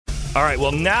All right,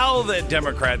 well, now that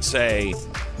Democrats say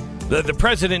that the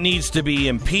president needs to be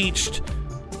impeached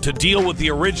to deal with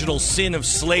the original sin of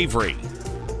slavery.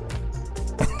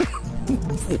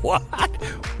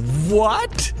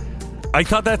 What? I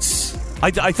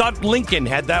thought Lincoln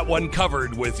had that one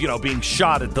covered with, being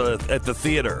shot at the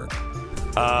theater.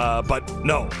 But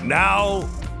no,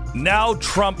 now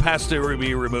Trump has to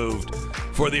be removed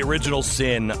for the original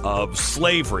sin of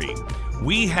slavery.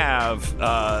 We have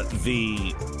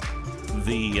the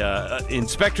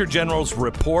Inspector General's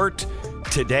report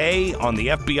today on the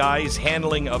FBI's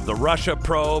handling of the Russia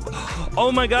probe.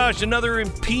 Oh my gosh, another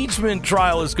impeachment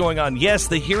trial is going on. Yes,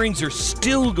 the hearings are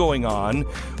still going on.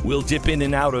 We'll dip in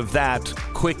and out of that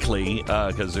quickly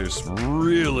because there's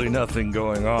really nothing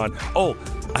going on. Oh,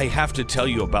 I have to tell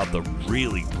you about the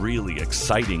really, really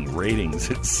exciting ratings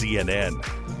at CNN.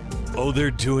 Oh, they're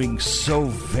doing so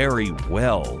very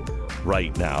well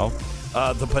right now.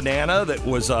 The banana that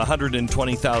was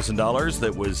 $120,000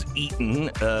 that was eaten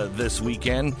this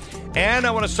weekend. And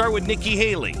I want to start with Nikki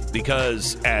Haley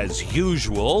because, as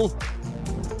usual,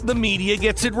 the media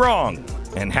gets it wrong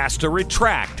and has to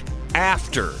retract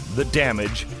after the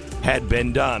damage had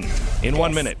been done. In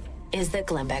 1 minute. Is the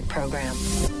Glenn Beck Program.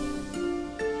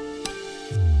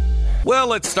 Well,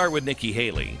 let's start with Nikki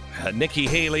Haley. Nikki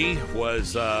Haley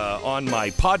was on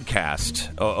my podcast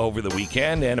over the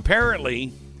weekend, and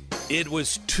apparently it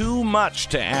was too much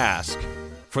to ask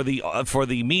for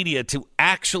the media to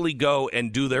actually go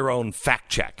and do their own fact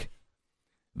check.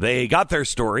 They got their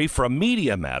story from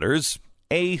Media Matters,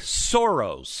 a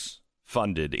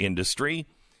Soros-funded industry.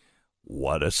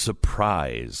 What a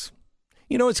surprise.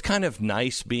 It's kind of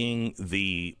nice being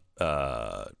the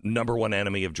number one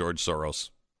enemy of George Soros.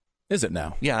 Is it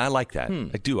now? Yeah, I like that.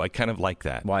 I do. I kind of like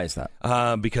that. Why is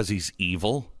that? Because he's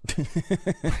evil.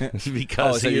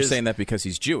 So you're saying that because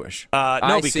he's Jewish?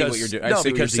 No, because see what you're doing. I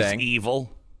see because what you're saying. He's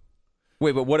evil.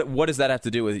 Wait, but what does that have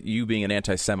to do with you being an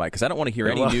anti-Semite? Because I don't want to hear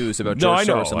any news about George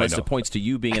Soros unless it points to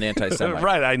you being an anti-Semite.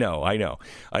 Right, I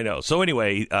know. So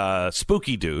anyway,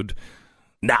 spooky dude.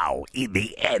 Now, in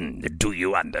the end, do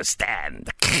you understand?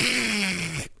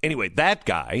 Anyway, that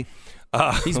guy.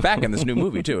 He's back in this new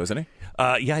movie, too, isn't he?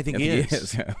 Yeah, I think he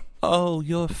is. Yeah. Oh,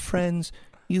 your friends.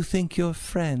 You think your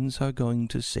friends are going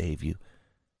to save you.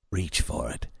 Reach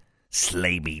for it.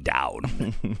 Slay me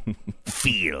down.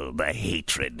 Feel the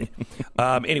hatred.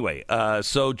 Anyway,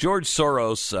 so George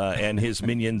Soros and his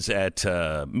minions at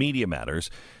Media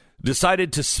Matters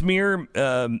decided to smear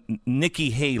Nikki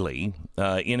Haley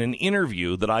in an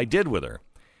interview that I did with her.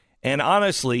 And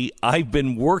honestly, I've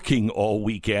been working all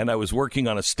weekend. I was working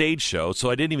on a stage show, so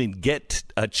I didn't even get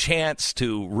a chance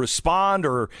to respond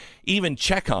or even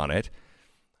check on it.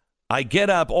 I get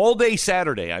up all day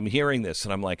Saturday. I'm hearing this,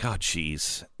 and I'm like, oh,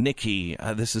 geez, Nikki,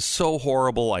 this is so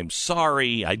horrible. I'm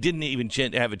sorry. I didn't even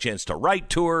have a chance to write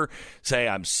to her, say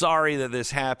I'm sorry that this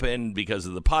happened because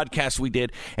of the podcast we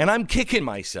did. And I'm kicking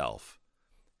myself.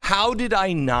 How did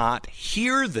I not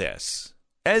hear this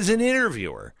as an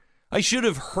interviewer? I should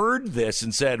have heard this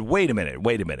and said, wait a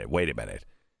minute.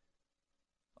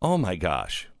 Oh, my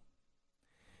gosh.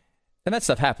 And that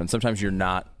stuff happens. Sometimes you're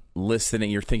not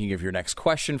listening. You're thinking of your next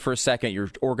question for a second. You're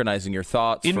organizing your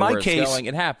thoughts for where it's going.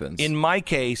 It happens. In my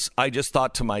case, I just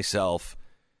thought to myself,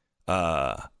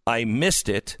 I missed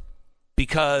it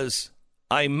because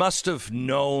I must have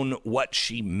known what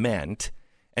she meant.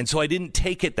 And so I didn't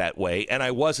take it that way. And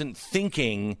I wasn't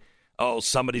thinking, oh,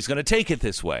 somebody's going to take it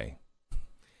this way.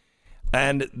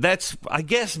 And that's, I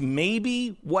guess,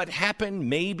 maybe what happened,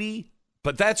 maybe.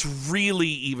 But that's really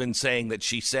even saying that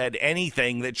she said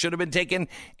anything that should have been taken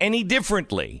any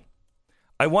differently.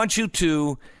 I want you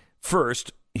to,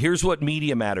 first, here's what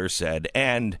Media Matters said,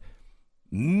 and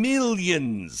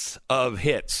millions of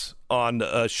hits on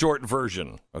a short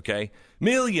version, okay?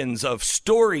 Millions of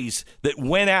stories that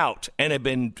went out and have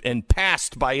been and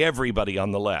passed by everybody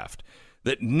on the left.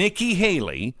 That Nikki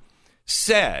Haley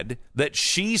said that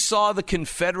she saw the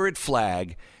Confederate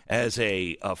flag as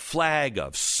a flag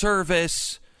of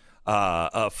service,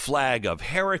 a flag of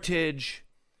heritage,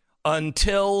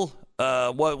 until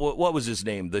what was his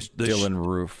name? Dylan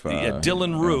Roof.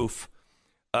 Dylan Roof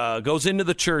goes into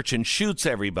the church and shoots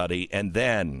everybody, and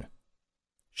then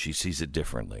she sees it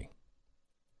differently.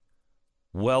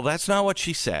 Well, that's not what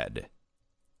she said.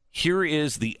 Here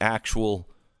is the actual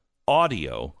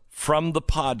audio from the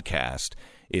podcast.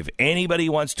 If anybody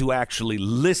wants to actually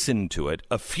listen to it,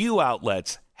 a few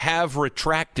outlets have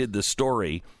retracted the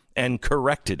story and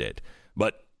corrected it.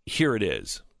 But here it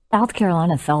is. South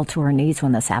Carolina fell to her knees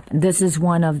when this happened. This is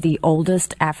one of the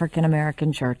oldest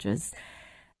African-American churches.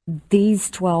 these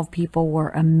 12 people were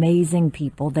amazing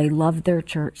people. They loved their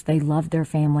church. They loved their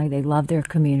family. They loved their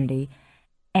community.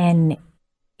 And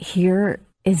here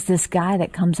is this guy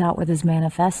that comes out with his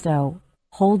manifesto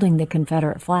holding the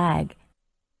Confederate flag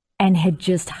and had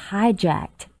just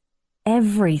hijacked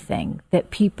everything that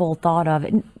people thought of.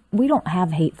 And we don't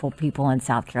have hateful people in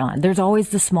South Carolina. There's always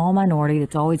the small minority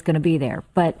that's always going to be there.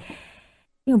 But,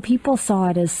 people saw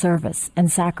it as service and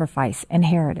sacrifice and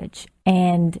heritage.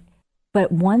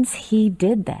 But once he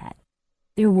did that,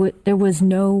 there was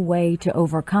no way to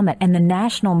overcome it. And the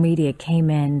national media came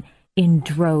in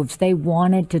droves. They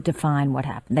wanted to define what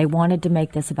happened. They wanted to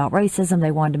make this about racism.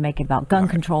 They wanted to make it about gun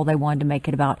control. They wanted to make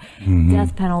it about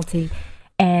death penalty.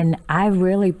 And I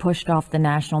really pushed off the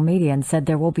national media and said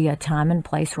there will be a time and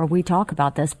place where we talk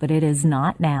about this, but it is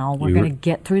not now. We're going to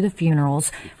get through the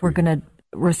funerals. We're going to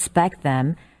respect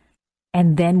them.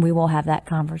 And then we will have that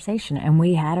conversation. And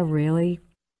we had a really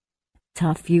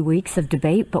tough few weeks of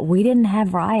debate, but we didn't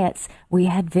have riots. We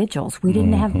had vigils. We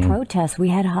didn't have protests. We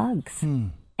had hugs.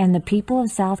 And the people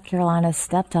of South Carolina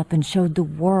stepped up and showed the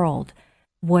world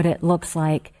what it looks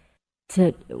like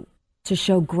to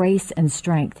show grace and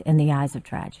strength in the eyes of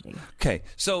tragedy. Okay,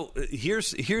 so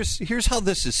here's how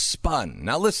this is spun.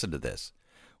 Now listen to this.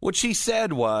 What she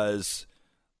said was,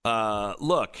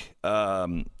 look,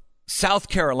 South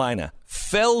Carolina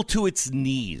fell to its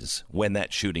knees when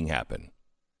that shooting happened.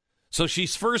 So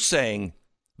she's first saying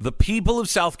the people of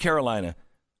South Carolina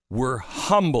were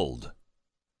humbled.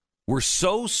 Were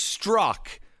so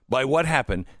struck by what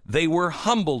happened, they were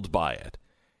humbled by it.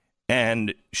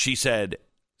 And she said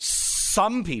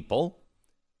some people,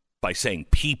 by saying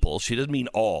people, she doesn't mean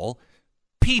all,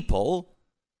 people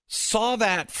saw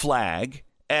that flag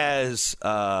as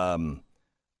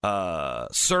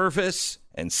service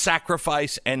and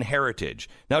sacrifice and heritage.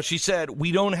 Now, she said,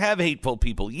 we don't have hateful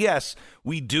people. Yes,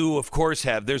 we do, of course,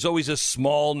 have. There's always a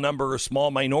small number, a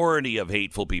small minority of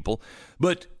hateful people.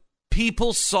 But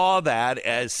people saw that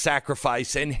as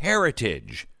sacrifice and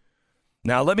heritage.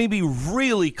 Now, let me be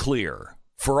really clear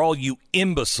for all you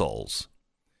imbeciles,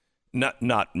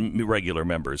 not regular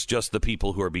members, just the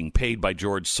people who are being paid by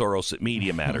George Soros at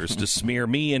Media Matters to smear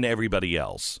me and everybody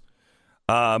else.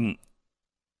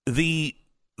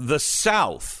 The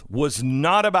South was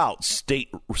not about state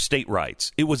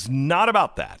rights. It was not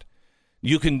about that.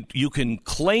 You can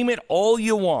claim it all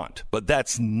you want, but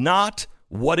that's not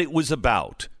what it was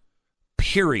about.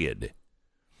 Period.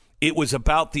 It was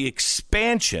about the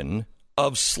expansion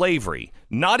of slavery,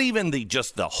 not even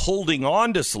just the holding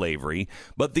on to slavery,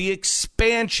 but the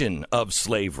expansion of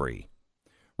slavery.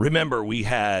 Remember, we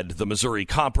had the Missouri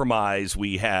Compromise.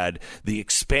 We had the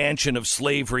expansion of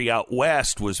slavery out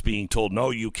west was being told, no,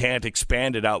 you can't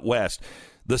expand it out west.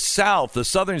 The South, the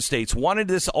southern states, wanted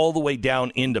this all the way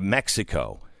down into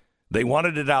Mexico. They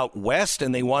wanted it out west,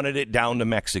 and they wanted it down to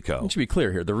Mexico. To be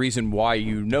clear here, the reason why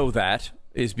you know that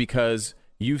is because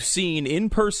you've seen in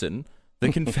person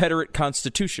the Confederate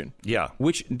Constitution. Yeah.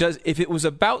 Which does, if it was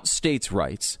about states'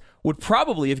 rights, would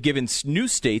probably have given new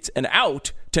states an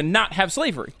out to not have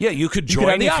slavery. Yeah, you could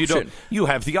join if you don't. You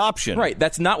have the option. Right.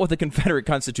 That's not what the Confederate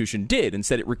Constitution did.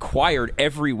 Instead, it required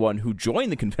everyone who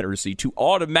joined the Confederacy to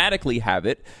automatically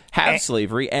have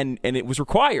slavery, and it was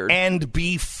required. And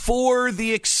before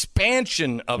the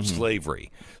expansion of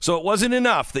slavery. So it wasn't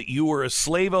enough that you were a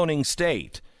slave-owning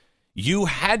state. You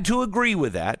had to agree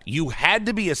with that. You had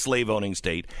to be a slave-owning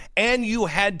state, and you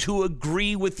had to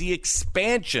agree with the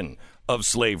expansion of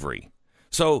slavery.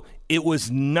 So it was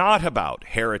not about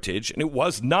heritage, and it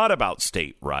was not about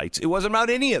state rights. It wasn't about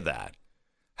any of that.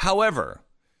 However,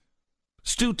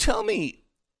 Stu, tell me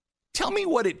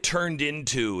what it turned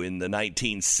into in the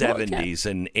 1970s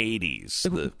and 80s,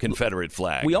 the Confederate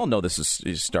flag. We all know this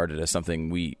is started as something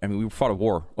we fought a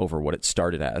war over what it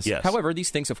started as. Yes. However, these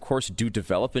things, of course, do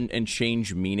develop and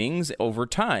change meanings over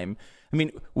time. I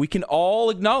mean, we can all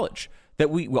acknowledge that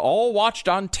we all watched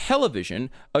on television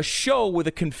a show with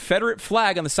a Confederate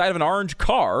flag on the side of an orange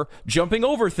car jumping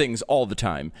over things all the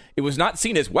time. It was not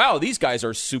seen as, wow, these guys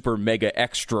are super mega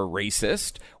extra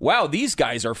racist. Wow, these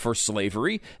guys are for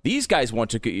slavery. These guys want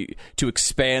to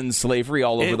expand slavery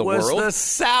all over the world. It was the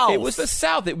South. It was the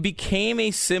South. It became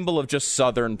a symbol of just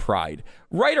Southern pride.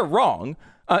 Right or wrong.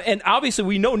 And obviously,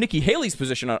 we know Nikki Haley's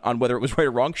position on whether it was right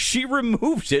or wrong. She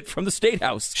removed it from the State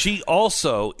House. She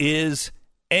also is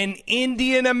an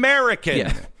Indian American.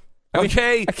 Yeah.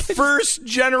 Okay? First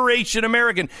generation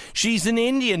American. She's an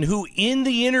Indian who, in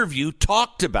the interview,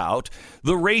 talked about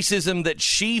the racism that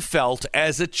she felt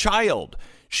as a child.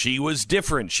 She was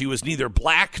different. She was neither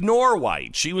black nor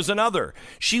white. She was another.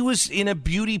 She was in a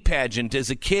beauty pageant as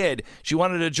a kid. She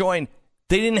wanted to join.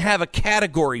 They didn't have a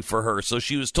category for her, so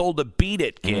she was told to beat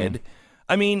it, kid.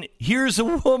 I mean, here's a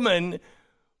woman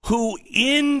who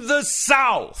in the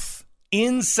South,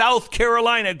 in South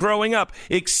Carolina growing up,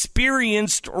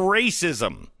 experienced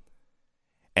racism.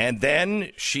 And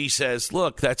then she says,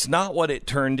 look, that's not what it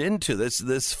turned into.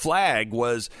 This flag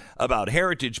was about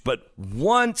heritage. But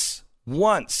once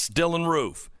Dylan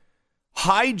Roof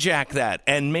hijacked that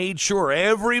and made sure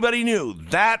everybody knew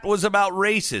that was about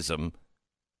racism,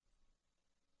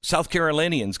 South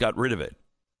Carolinians got rid of it.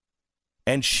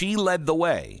 And she led the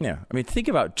way. Yeah. I mean, think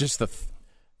about just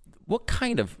what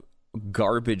kind of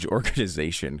garbage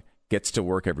organization gets to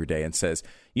work every day and says,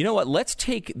 you know what, let's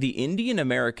take the Indian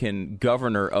American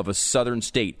governor of a southern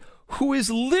state who is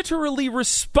literally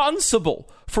responsible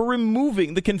for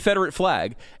removing the Confederate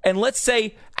flag, and let's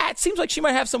say, it seems like she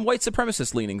might have some white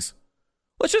supremacist leanings.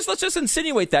 Let's just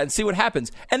insinuate that and see what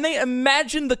happens. And they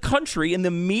imagine the country and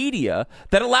the media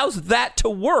that allows that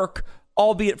to work,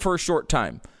 albeit for a short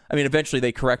time. I mean, eventually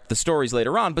they correct the stories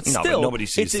later on, but still. But nobody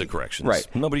sees the corrections. Right.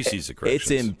 Nobody sees the corrections.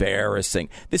 It's embarrassing.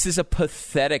 This is a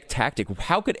pathetic tactic.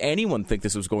 How could anyone think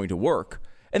this was going to work?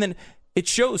 And then it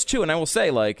shows, too, and I will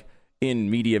say, like, in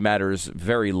Media Matters'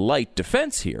 very light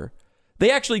defense here,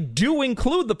 they actually do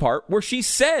include the part where she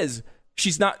says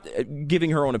she's not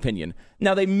giving her own opinion.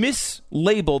 Now, they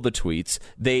mislabel the tweets.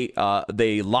 They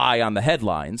lie on the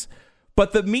headlines.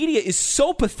 But the media is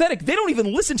so pathetic, they don't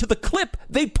even listen to the clip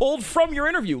they pulled from your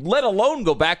interview, let alone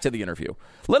go back to the interview,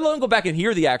 let alone go back and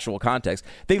hear the actual context.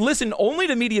 They listen only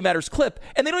to Media Matters clip,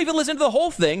 and they don't even listen to the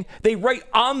whole thing. They write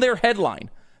on their headline.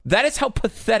 That is how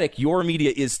pathetic your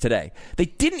media is today. They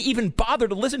didn't even bother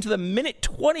to listen to the minute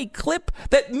 20 clip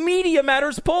that Media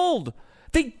Matters pulled.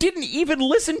 They didn't even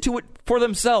listen to it for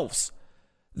themselves.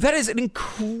 That is an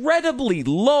incredibly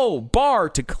low bar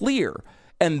to clear,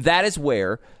 and that is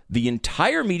where the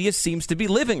entire media seems to be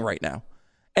living right now.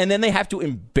 And then they have to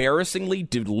embarrassingly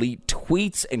delete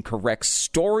tweets and correct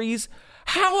stories.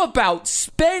 How about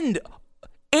spend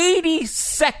 80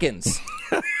 seconds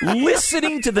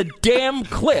listening to the damn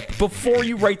clip before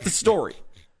you write the story?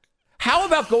 How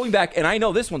about going back, and I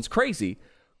know this one's crazy,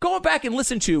 going back and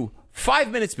listen to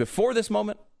 5 minutes before this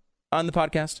moment on the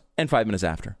podcast and 5 minutes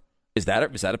after? Is that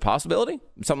a possibility?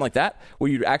 Something like that?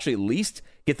 Where you'd actually at least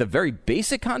get the very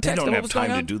basic context of what was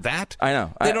going on? They don't have time to do that. I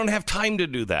know. They don't have time to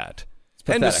do that.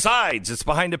 And besides, it's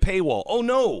behind a paywall. Oh,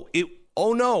 no.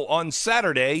 On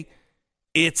Saturday,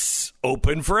 it's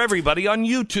open for everybody on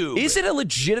YouTube. Is it a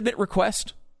legitimate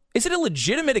request? Is it a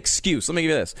legitimate excuse? Let me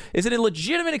give you this. Is it a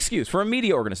legitimate excuse for a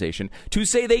media organization to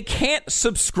say they can't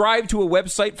subscribe to a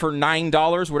website for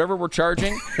 $9, whatever we're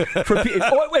charging?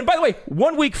 And by the way,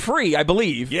 1 week free, I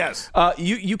believe. Yes.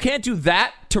 You can't do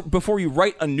that before you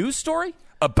write a news story?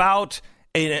 About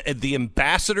the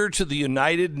ambassador to the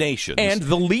United Nations. And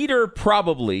the leader,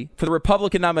 probably, for the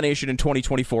Republican nomination in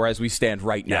 2024 as we stand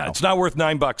right now. Yeah, it's not worth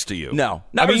 $9 to you. No.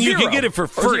 I mean, you can get it for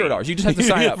free. $0. You just have to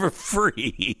sign up. For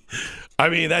free. I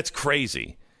mean, that's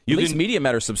crazy. At least Media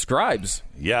Matters subscribes.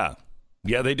 Yeah.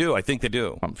 Yeah, they do. I think they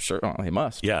do. I'm sure they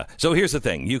must. Yeah. So here's the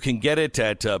thing. You can get it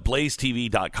at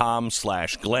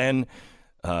blazetv.com/Glenn.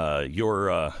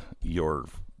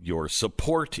 Your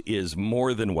support is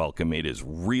more than welcome. It is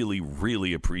really,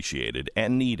 really appreciated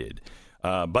and needed.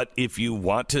 But if you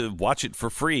want to watch it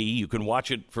for free, you can watch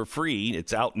it for free.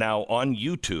 It's out now on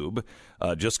YouTube.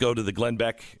 Just go to the Glenn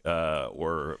Beck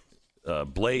or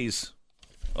Blaze.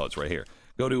 Oh, it's right here.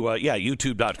 Go to,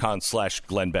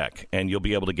 youtube.com/Glenn Beck, and you'll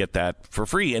be able to get that for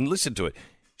free and listen to it.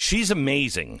 She's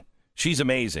amazing.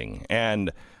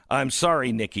 And I'm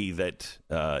sorry, Nikki, that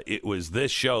it was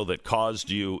this show that caused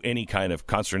you any kind of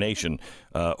consternation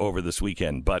over this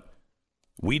weekend. But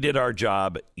we did our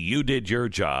job. You did your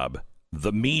job.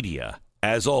 The media,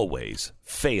 as always,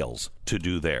 fails to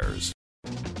do theirs.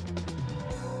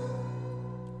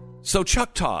 So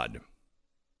Chuck Todd.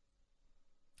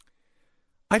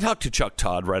 I talked to Chuck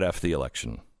Todd right after the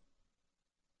election.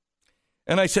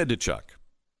 And I said to Chuck,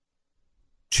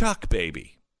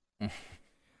 baby.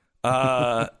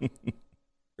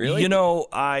 Really? You know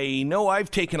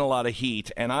I've taken a lot of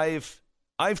heat, and I've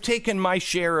taken my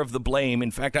share of the blame.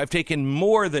 In fact, I've taken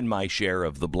more than my share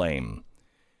of the blame.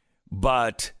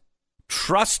 But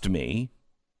trust me,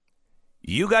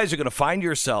 you guys are going to find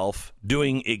yourself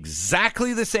doing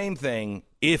exactly the same thing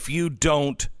if you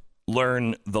don't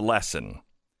learn the lesson.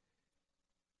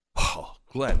 Oh,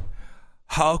 Glenn,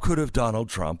 how could have Donald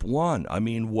Trump won? I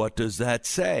mean, what does that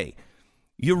say?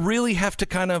 You really have to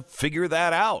kind of figure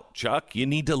that out, Chuck. You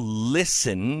need to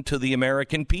listen to the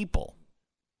American people.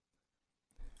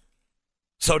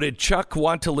 So did Chuck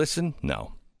want to listen?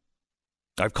 No.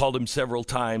 I've called him several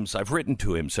times. I've written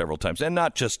to him several times, and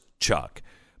not just Chuck,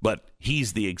 but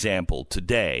he's the example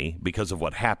today because of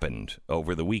what happened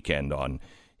over the weekend on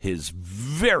his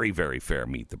very, very fair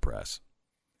Meet the Press.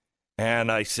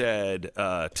 And I said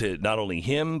to not only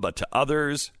him, but to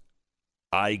others,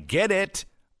 I get it.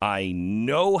 I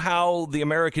know how the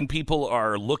American people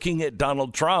are looking at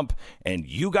Donald Trump, and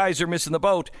you guys are missing the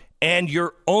boat, and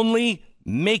you're only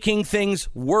making things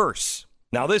worse.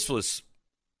 Now, this was,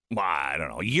 I don't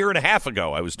know, a year and a half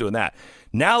ago I was doing that.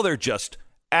 Now they're just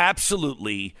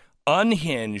absolutely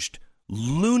unhinged,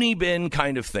 loony bin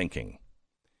kind of thinking.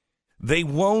 They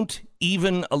won't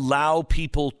even allow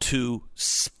people to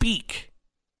speak,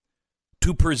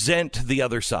 to present the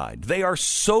other side. They are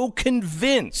so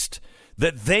convinced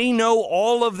that they know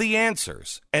all of the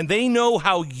answers, and they know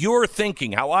how you're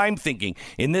thinking, how I'm thinking,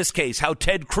 in this case, how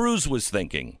Ted Cruz was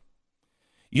thinking.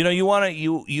 You know,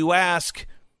 you ask,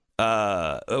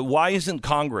 why isn't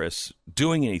Congress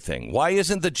doing anything? Why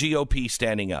isn't the GOP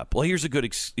standing up? Well, here's a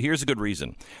good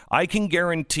reason. I can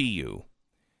guarantee you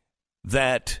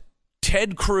that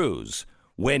Ted Cruz,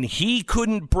 when he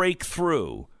couldn't break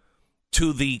through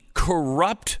to the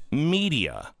corrupt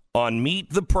media on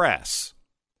Meet the Press,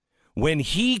 when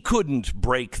he couldn't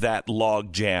break that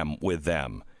log jam with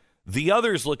them, the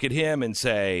others look at him and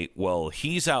say, well,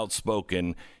 he's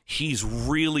outspoken. He's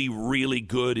really, really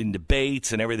good in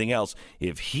debates and everything else.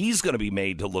 If he's going to be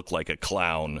made to look like a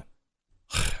clown,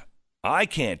 I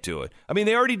can't do it. I mean,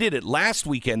 they already did it. Last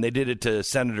weekend, they did it to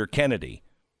Senator Kennedy.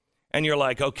 And you're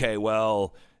like, okay,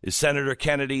 well, is Senator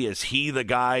Kennedy, is he the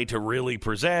guy to really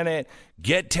present it?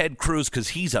 Get Ted Cruz because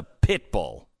he's a pit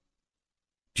bull.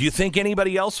 Do you think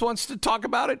anybody else wants to talk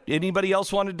about it? Anybody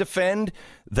else want to defend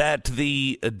that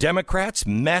the Democrats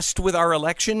messed with our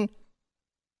election?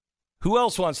 Who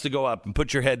else wants to go up and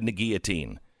put your head in the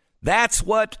guillotine? That's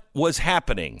what was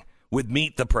happening with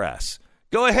Meet the Press.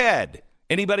 Go ahead.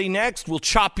 Anybody next? We'll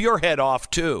chop your head off,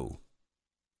 too.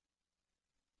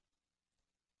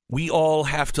 We all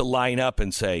have to line up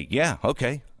and say, yeah,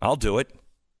 okay, I'll do it.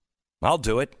 I'll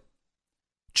do it.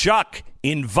 Chuck,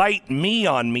 invite me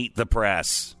on Meet the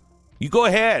Press. You go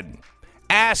ahead.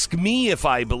 Ask me if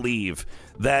I believe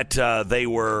that they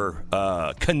were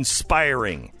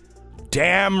conspiring.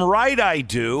 Damn right I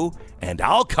do, and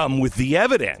I'll come with the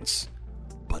evidence.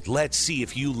 But let's see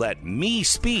if you let me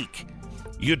speak.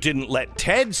 You didn't let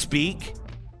Ted speak.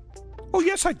 Oh,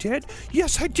 yes, I did.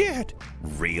 Yes, I did.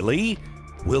 Really?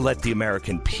 We'll let the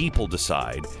American people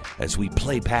decide as we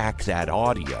play back that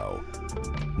audio.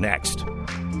 Next.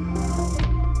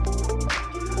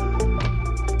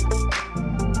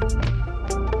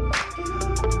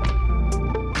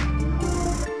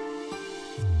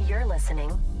 You're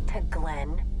listening to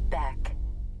Glenn Beck.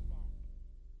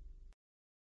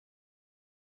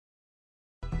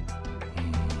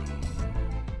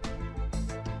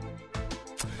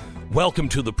 Welcome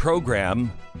to the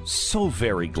program. So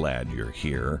very glad you're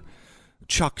here.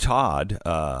 Chuck Todd,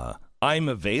 I'm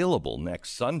available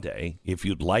next Sunday if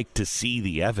you'd like to see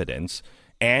the evidence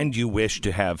and you wish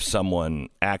to have someone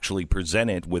actually present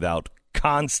it without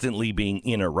constantly being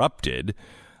interrupted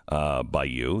by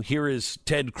you. Here is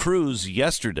Ted Cruz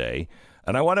yesterday,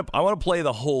 and I want to play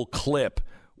the whole clip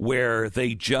where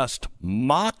they just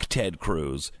mock Ted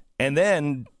Cruz and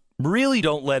then really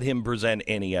don't let him present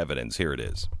any evidence. Here it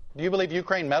is. Do you believe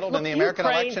Ukraine meddled in the American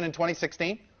election in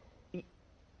 2016?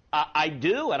 I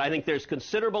do, and I think there's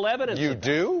considerable evidence. You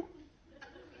do?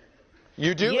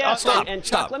 You do? Yes, Stop. and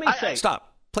Stop. Chuck, let me say.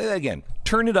 Stop. Play that again.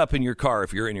 Turn it up in your car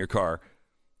if you're in your car.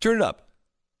 Turn it up.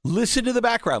 Listen to the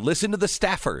background. Listen to the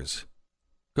staffers.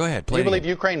 Go ahead. Do you believe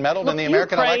Ukraine meddled in the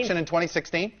American election in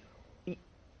 2016?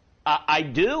 I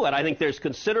do, and I think there's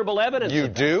considerable evidence. You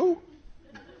do?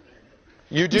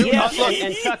 You do? Yes,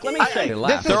 and Chuck, let me say.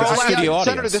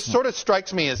 Senator, this sort of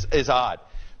strikes me as odd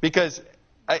because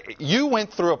you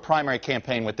went through a primary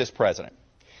campaign with this president.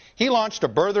 He launched a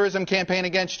birtherism campaign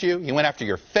against you. He went after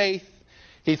your faith.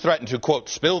 He threatened to, quote,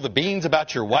 spill the beans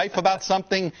about your wife about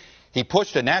something. He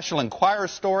pushed a National Enquirer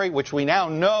story, which we now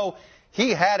know he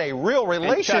had a real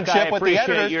relationship Chuck, with the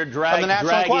editors your of the National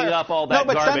dragging Enquirer. up all that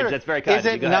garbage. Senator, that's very kind is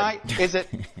it not? Is it?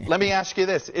 Let me ask you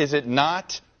this: is it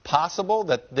not possible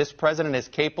that this president is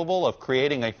capable of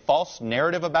creating a false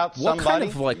narrative about somebody kind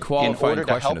of, qualifying in order to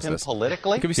question help is him this?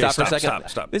 politically? Can we stop for a second?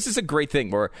 Stop. This is a great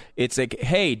thing where it's like,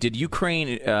 hey, did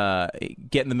Ukraine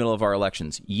get in the middle of our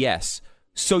elections? Yes.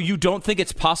 So you don't think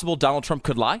it's possible Donald Trump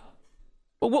could lie?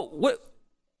 Well, what?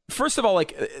 First of all,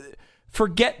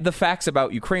 forget the facts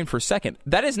about Ukraine for a second.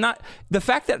 That is not the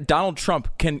fact that Donald Trump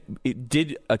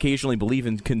did occasionally believe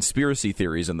in conspiracy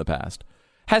theories in the past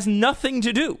has nothing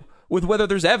to do with whether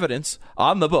there's evidence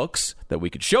on the books that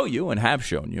we could show you and have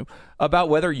shown you about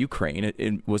whether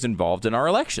Ukraine was involved in our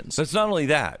elections. It's not only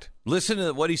that. Listen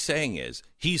to what he's saying is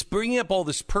he's bringing up all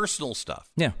this personal stuff.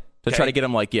 Yeah. To try to get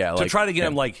him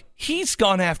he's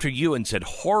gone after you and said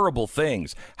horrible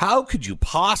things. How could you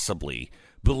possibly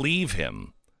believe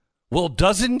him? Well,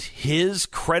 doesn't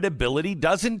Ted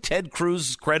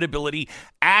Cruz's credibility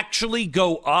actually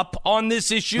go up on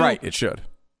this issue? Right, it should.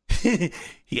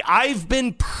 I've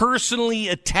been personally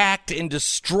attacked and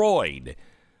destroyed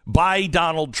by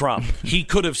Donald Trump. He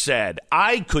could have said,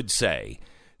 I could say,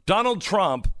 Donald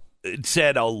Trump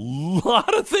said a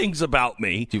lot of things about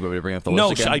me. Do you want me to bring up the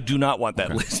list again? No, I do not want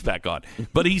that list back on.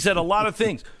 But he said a lot of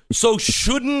things. So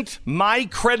shouldn't my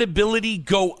credibility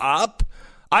go up?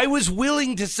 I was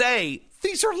willing to say,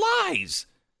 these are lies.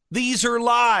 These are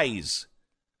lies.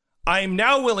 I'm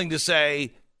now willing to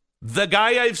say, the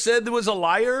guy I've said was a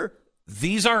liar,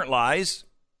 these aren't lies.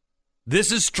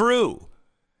 This is true.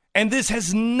 And this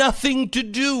has nothing to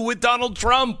do with Donald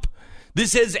Trump.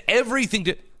 This has everything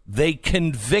to... They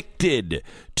convicted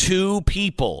 2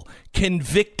 people,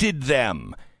 convicted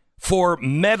them for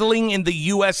meddling in the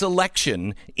U.S.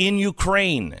 election in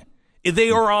Ukraine. They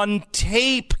are on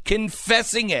tape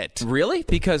confessing it. Really?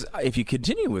 Because if you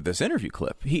continue with this interview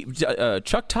clip,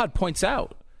 Chuck Todd points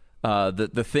out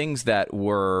the things that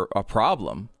were a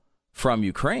problem from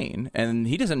Ukraine, and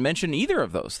he doesn't mention either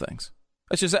of those things.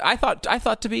 It's just I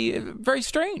thought to be very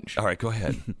strange. All right, go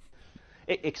ahead.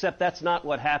 Except that's not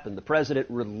what happened. The president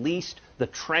released the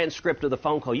transcript of the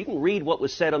phone call. You can read what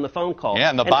was said on the phone call. Yeah,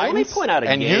 and the Biden. Let me point out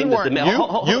again.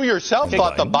 And you yourself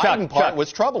thought the Biden part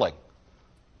was troubling.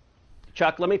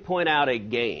 Chuck, let me point out a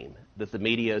game that the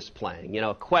media is playing.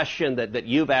 A question that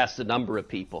you've asked a number of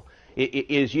people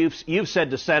is you've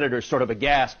said to senators sort of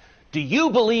aghast, do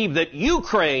you believe that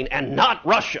Ukraine and not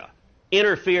Russia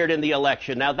interfered in the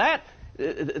election? Now that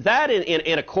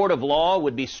in a court of law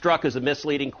would be struck as a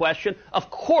misleading question. Of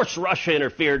course Russia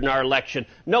interfered in our election.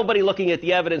 Nobody looking at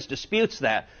the evidence disputes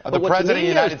that. The President of the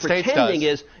United States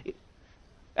does.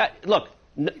 Look,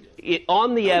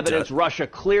 on the evidence, Russia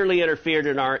clearly interfered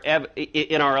in our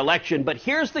election. But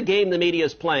here's the game the media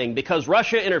is playing. Because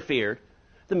Russia interfered,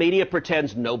 the media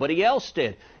pretends nobody else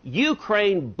did.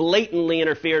 Ukraine blatantly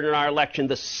interfered in our election.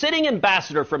 The sitting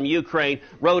ambassador from Ukraine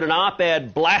wrote an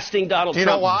op-ed blasting Donald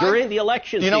Trump during the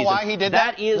election season. Do you know why he did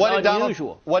that? That is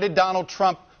unusual. What did Donald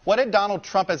Trump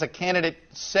as a candidate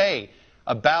say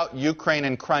about Ukraine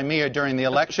and Crimea during the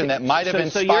election that might have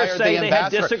inspired the ambassador? So you're saying they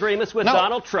had disagreements with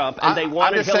Donald Trump and they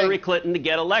wanted Hillary Clinton to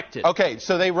get elected. Okay,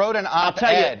 so they wrote an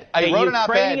op-ed. A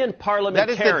Ukrainian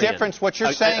parliamentarian. That is the difference. What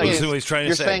you're saying is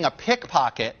you're saying a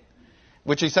pickpocket,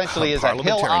 which essentially is a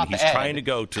Hill op-ed, he's trying to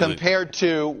go to compared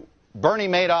to Bernie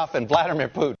Madoff and Vladimir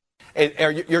Putin.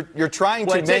 You're trying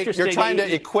to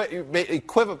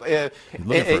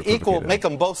make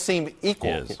them both seem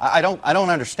equal. I don't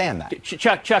understand that.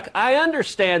 Chuck, I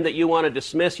understand that you want to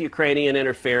dismiss Ukrainian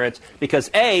interference because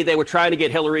A, they were trying to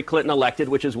get Hillary Clinton elected,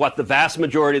 which is what the vast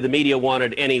majority of the media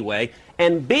wanted anyway,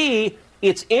 and B,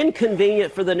 it's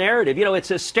inconvenient for the narrative. It's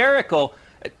hysterical.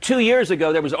 2 years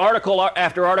ago, there was article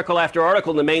after article after article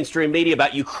in the mainstream media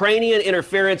about Ukrainian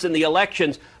interference in the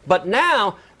elections. But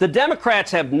now the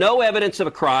Democrats have no evidence of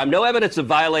a crime, no evidence of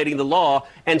violating the law.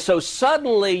 And so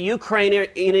suddenly Ukrainian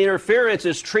interference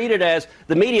is treated as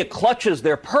the media clutches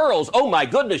their pearls. Oh, my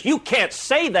goodness, you can't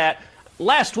say that.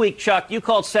 Last week, Chuck, you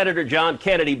called Senator John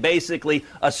Kennedy basically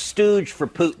a stooge for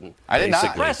Putin. I did not. The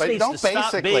press needs to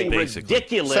stop being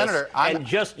ridiculous Senator, and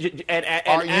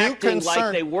acting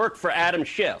like they work for Adam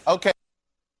Schiff. Okay.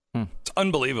 It's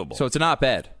unbelievable. So it's an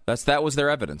op-ed. That was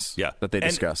their evidence. Yeah. That they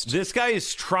discussed. And this guy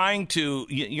is trying to.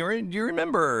 You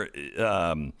remember?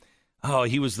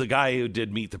 He was the guy who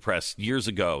did Meet the Press years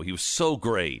ago. He was so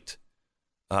great.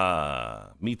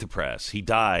 Meet the Press. He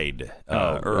died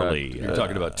early. You're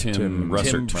talking about Tim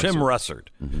Russert. Tim Russert.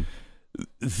 Mm-hmm.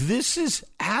 This is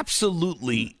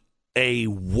absolutely a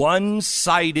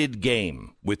one-sided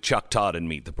game with Chuck Todd and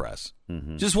Meet the Press.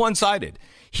 Mm-hmm. Just one-sided.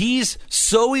 He's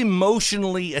so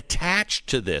emotionally attached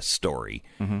to this story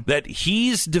that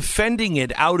he's defending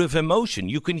it out of emotion.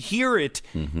 You can hear it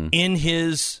in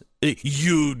his...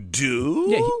 You do?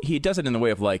 Yeah, he does it in the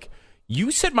way of like,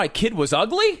 you said my kid was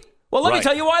ugly? Well, let me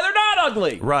tell you why they're not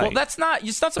ugly. Right. Well, it's not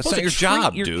supposed to your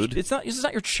job, dude. It's not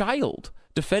your child.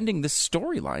 Defending this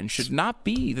storyline should not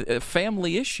be a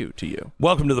family issue to you.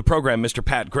 Welcome to the program, Mr.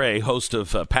 Pat Gray, host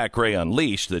of Pat Gray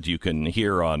Unleashed, that you can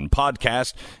hear on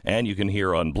podcast and you can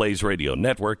hear on Blaze Radio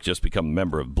Network. Just become a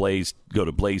member of Blaze. Go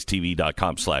to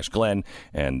blazetv.com/Glenn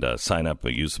and sign up.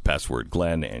 Use the password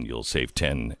Glenn, and you'll save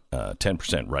 10%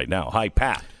 right now. Hi,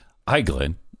 Pat. Hi,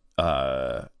 Glenn.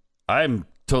 I'm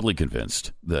totally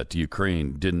convinced that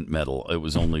Ukraine didn't meddle. It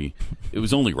was only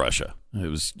Russia. It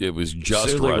was just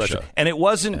Certainly Russia. And it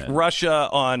wasn't Russia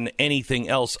on anything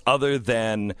else other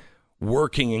than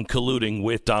working and colluding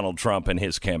with Donald Trump and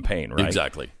his campaign, right?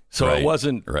 Exactly. So right. it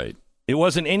wasn't right. It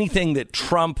wasn't anything that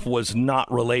Trump was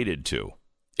not related to.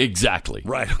 Exactly.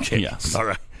 Right. Okay. Yes. All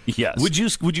right. Yes.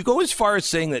 Would you go as far as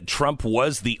saying that Trump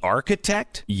was the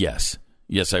architect? Yes.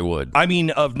 Yes, I would. I mean,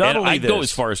 of not only I'd this. go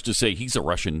as far as to say he's a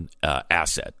Russian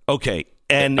asset. Okay.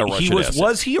 And he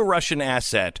was he a Russian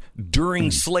asset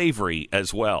during slavery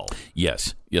as well?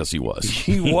 Yes. Yes, he was.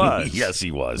 He was. Yes,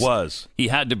 he was. Was. He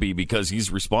had to be because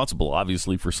he's responsible,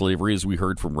 obviously, for slavery, as we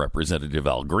heard from Representative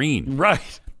Al Green.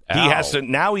 Right. He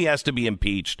has to be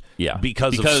impeached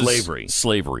because of slavery.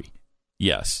 Slavery.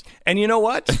 Yes. And you know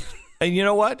what?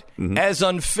 Mm-hmm. As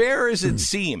unfair as it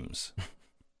seems,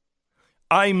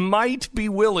 I might be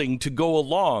willing to go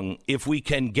along if we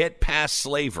can get past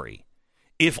slavery.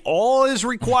 If all is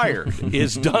required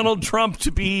is Donald Trump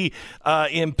to be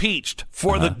impeached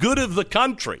for the good of the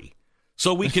country,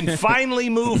 so we can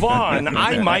finally move on,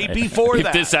 I might be for that.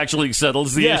 If this actually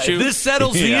settles the issue? If this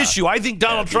settles the issue, I think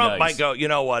Donald Trump might go, you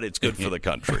know what, it's good for the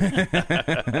country.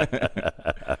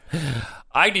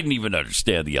 I didn't even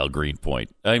understand the Al Green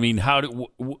point. I mean,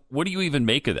 what do you even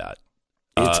make of that?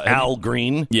 It's Al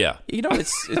Green. Yeah. You know,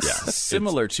 it's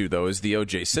similar to, though, is the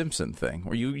O.J. Simpson thing,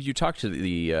 where you talk to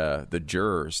the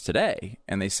jurors today,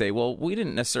 and they say, well, we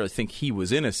didn't necessarily think he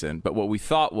was innocent, but what we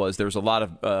thought was there was a lot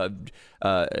of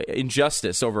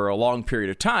injustice over a long period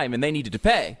of time, and they needed to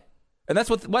pay. And that's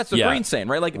what Green's saying,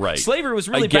 right? Like, slavery was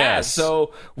really bad,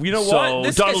 so you know what?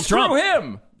 This Donald Trump. Screw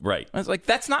him. Right. I was like,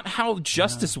 that's not how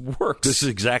justice works. This is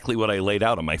exactly what I laid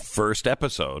out on my first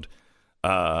episode.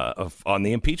 On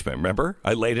the impeachment, remember?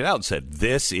 I laid it out and said,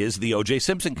 this is the O.J.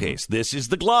 Simpson case. This is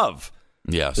the glove.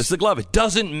 Yes. This is the glove. It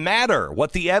doesn't matter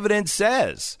what the evidence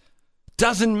says.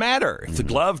 Doesn't matter. If the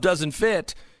glove doesn't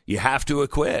fit, you have to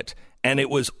acquit. And it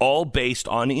was all based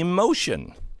on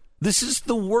emotion. This is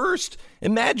the worst.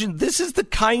 Imagine, this is the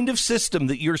kind of system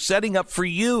that you're setting up for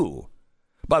you.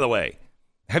 By the way,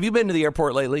 have you been to the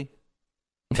airport lately?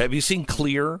 Have you seen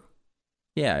Clear?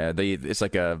 Yeah, it's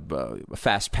like a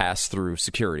fast pass through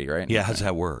security, right? Yeah, how's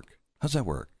that work?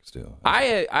 Stu?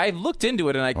 I looked into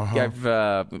it, and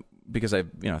I've because I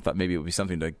thought maybe it would be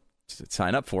something to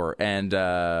sign up for, and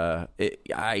I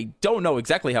don't know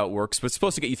exactly how it works, but it's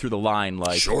supposed to get you through the line.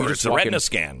 Like, sure, it's a retina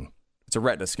scan. It's a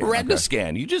retina scan. Retina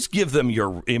scan. You just give them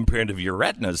your imprint of your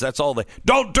retinas. That's all they.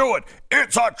 Don't do it.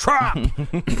 It's a trap.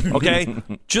 Okay,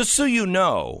 just so you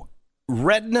know.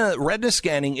 Retina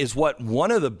scanning is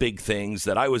one of the big things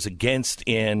that I was against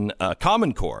in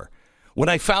Common Core. When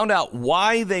I found out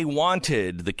why they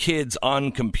wanted the kids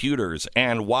on computers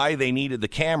and why they needed the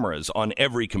cameras on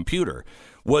every computer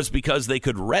was because they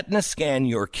could retina scan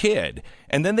your kid,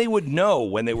 and then they would know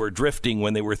when they were drifting,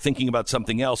 when they were thinking about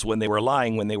something else, when they were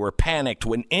lying, when they were panicked,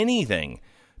 when anything,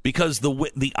 because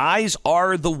the eyes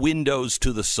are the windows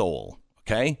to the soul,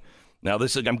 okay? Now,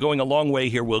 I'm going a long way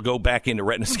here. We'll go back into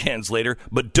retina scans later,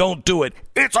 but don't do it.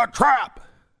 It's a trap.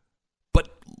 But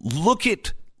look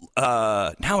at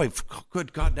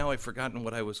good God, now I've forgotten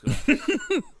what I was going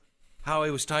to how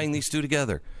I was tying these two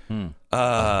together.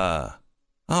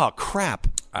 Oh, crap.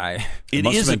 It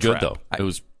must is have been a good, trap.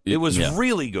 though. It was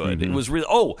really good. Mm-hmm. It was really.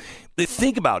 Oh,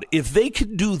 think about it. If they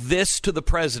could do this to the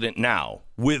president now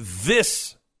with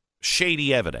this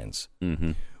shady evidence,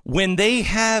 when they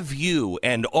have you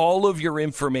and all of your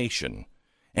information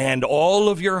and all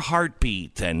of your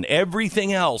heartbeat and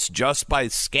everything else just by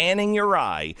scanning your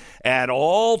eye at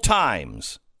all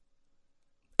times,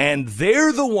 and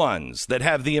they're the ones that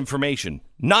have the information,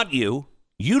 not you.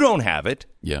 You don't have it.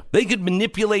 Yeah. They could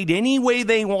manipulate any way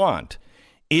they want.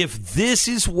 If this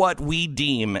is what we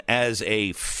deem as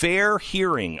a fair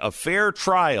hearing, a fair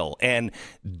trial, and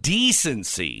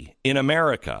decency in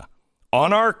America,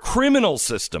 on our criminal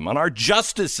system, on our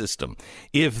justice system,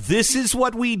 if this is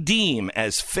what we deem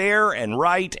as fair and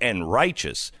right and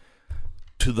righteous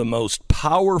to the most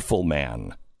powerful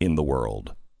man in the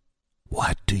world,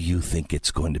 what do you think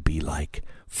it's going to be like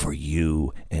for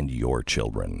you and your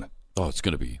children? Oh, it's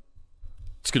going to be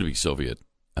Soviet.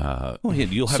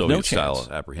 You'll have Soviet no style chance.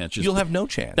 apprehensions. You'll have no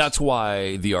chance. That's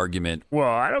why the argument. Well,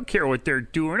 I don't care what they're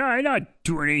doing. I'm not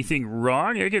doing anything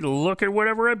wrong. I can look at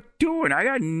whatever I'm doing. I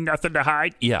got nothing to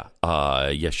hide. Yeah.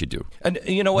 Yes, you do. And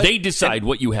you know what? They decide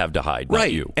what you have to hide, right.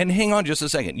 not you. And hang on just a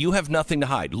second. You have nothing to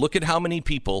hide. Look at how many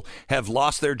people have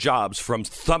lost their jobs from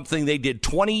something they did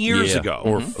 20 years ago.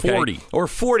 Or 40. Okay? Or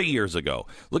 40 years ago.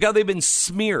 Look how they've been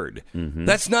smeared.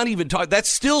 That's not even talk. That's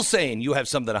still saying you have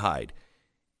something to hide.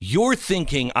 You're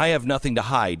thinking I have nothing to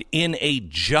hide in a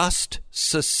just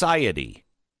society.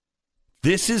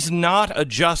 This is not a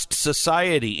just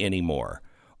society anymore.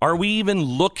 Are we even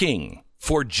looking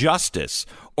for justice,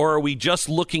 or are we just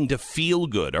looking to feel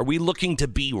good? Are we looking to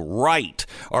be right?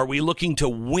 Are we looking to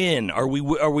win? Are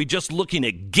we just looking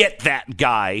to get that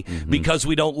guy because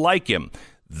we don't like him?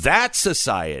 That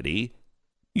society,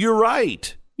 you're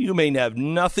right. You may have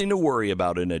nothing to worry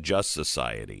about in a just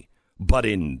society. But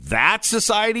in that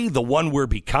society, the one we're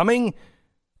becoming,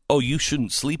 oh, you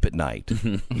shouldn't sleep at night.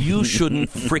 You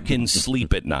shouldn't frickin'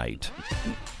 sleep at night.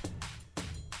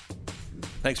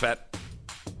 Thanks, Pat.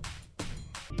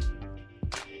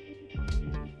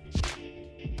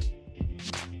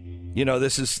 You know,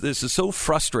 this is so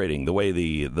frustrating, the way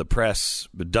the press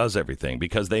does everything,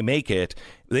 because they make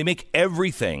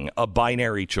everything a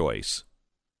binary choice.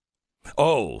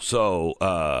 Oh, so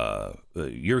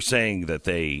you're saying that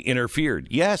they interfered?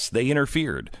 Yes, they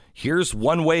interfered. Here's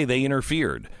one way they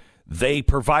interfered. They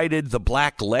provided the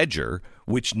black ledger,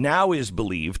 which now is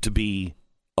believed to be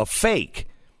a fake.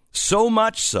 So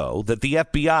much so that the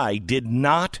FBI did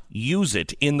not use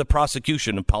it in the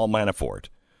prosecution of Paul Manafort.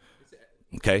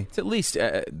 Okay, it's at least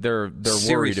they're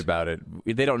worried about it.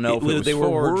 They don't know if it was they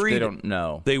forged. were worried. They don't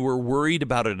know. They were worried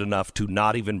about it enough to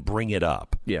not even bring it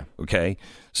up. Yeah. Okay.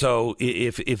 So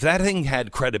if that thing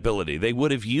had credibility, they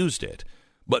would have used it.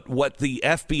 But what the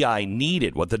FBI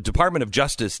needed, what the Department of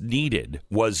Justice needed,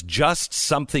 was just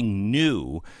something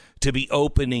new to be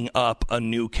opening up a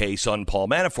new case on Paul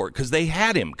Manafort, because they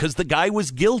had him, because the guy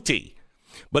was guilty.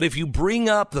 But if you bring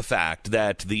up the fact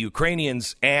that the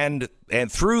Ukrainians and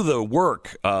through the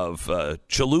work of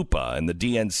Chalupa and the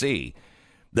DNC,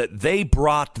 that they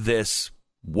brought this,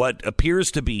 what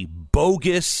appears to be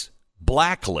bogus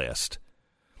blacklist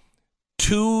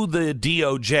to the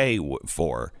DOJ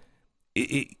for,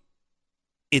 it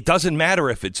doesn't matter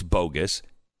if it's bogus.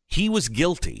 He was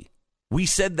guilty. We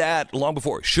said that long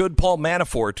before. Should Paul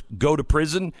Manafort go to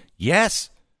prison? Yes.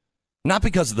 Not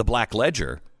because of the black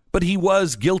ledger. But he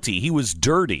was guilty. He was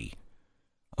dirty.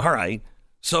 All right.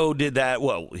 So did that.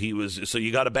 Well, so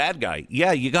you got a bad guy.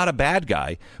 Yeah, you got a bad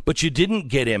guy, but you didn't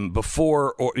get him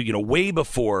before, or, way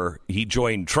before he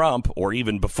joined Trump, or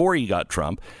even before he got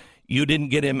Trump. You didn't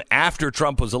get him after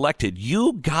Trump was elected.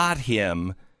 You got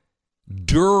him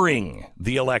during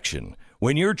the election.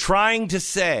 When you're trying to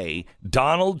say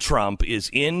Donald Trump is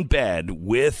in bed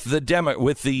with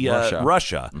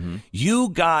Russia, you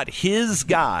got his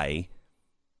guy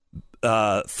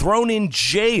thrown in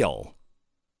jail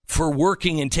for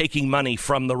working and taking money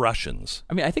from the Russians.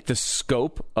 I mean, I think the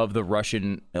scope of the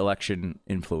Russian election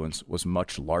influence was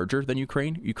much larger than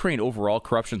Ukraine. Ukraine overall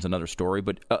corruption is another story,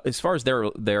 but as far as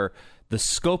the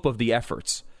scope of the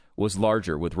efforts was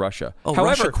larger with Russia. Oh,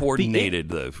 however, Russia coordinated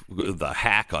the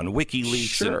hack on WikiLeaks.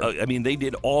 Sure. And, they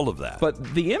did all of that.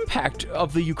 But the impact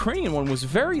of the Ukrainian one was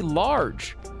very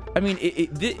large. I mean,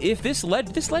 if this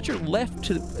ledger left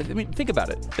to, think about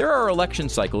it. There are election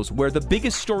cycles where the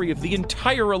biggest story of the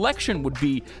entire election would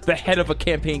be the head of a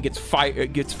campaign gets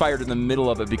fired in the middle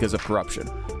of it because of corruption,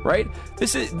 right?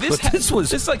 This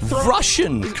was like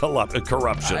Russian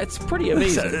corruption. It's pretty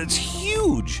amazing. It's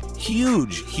huge,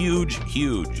 huge, huge,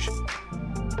 huge.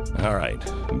 All right,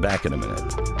 back in a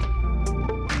minute.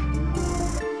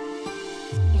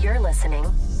 You're listening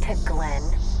to Glenn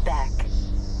Beck.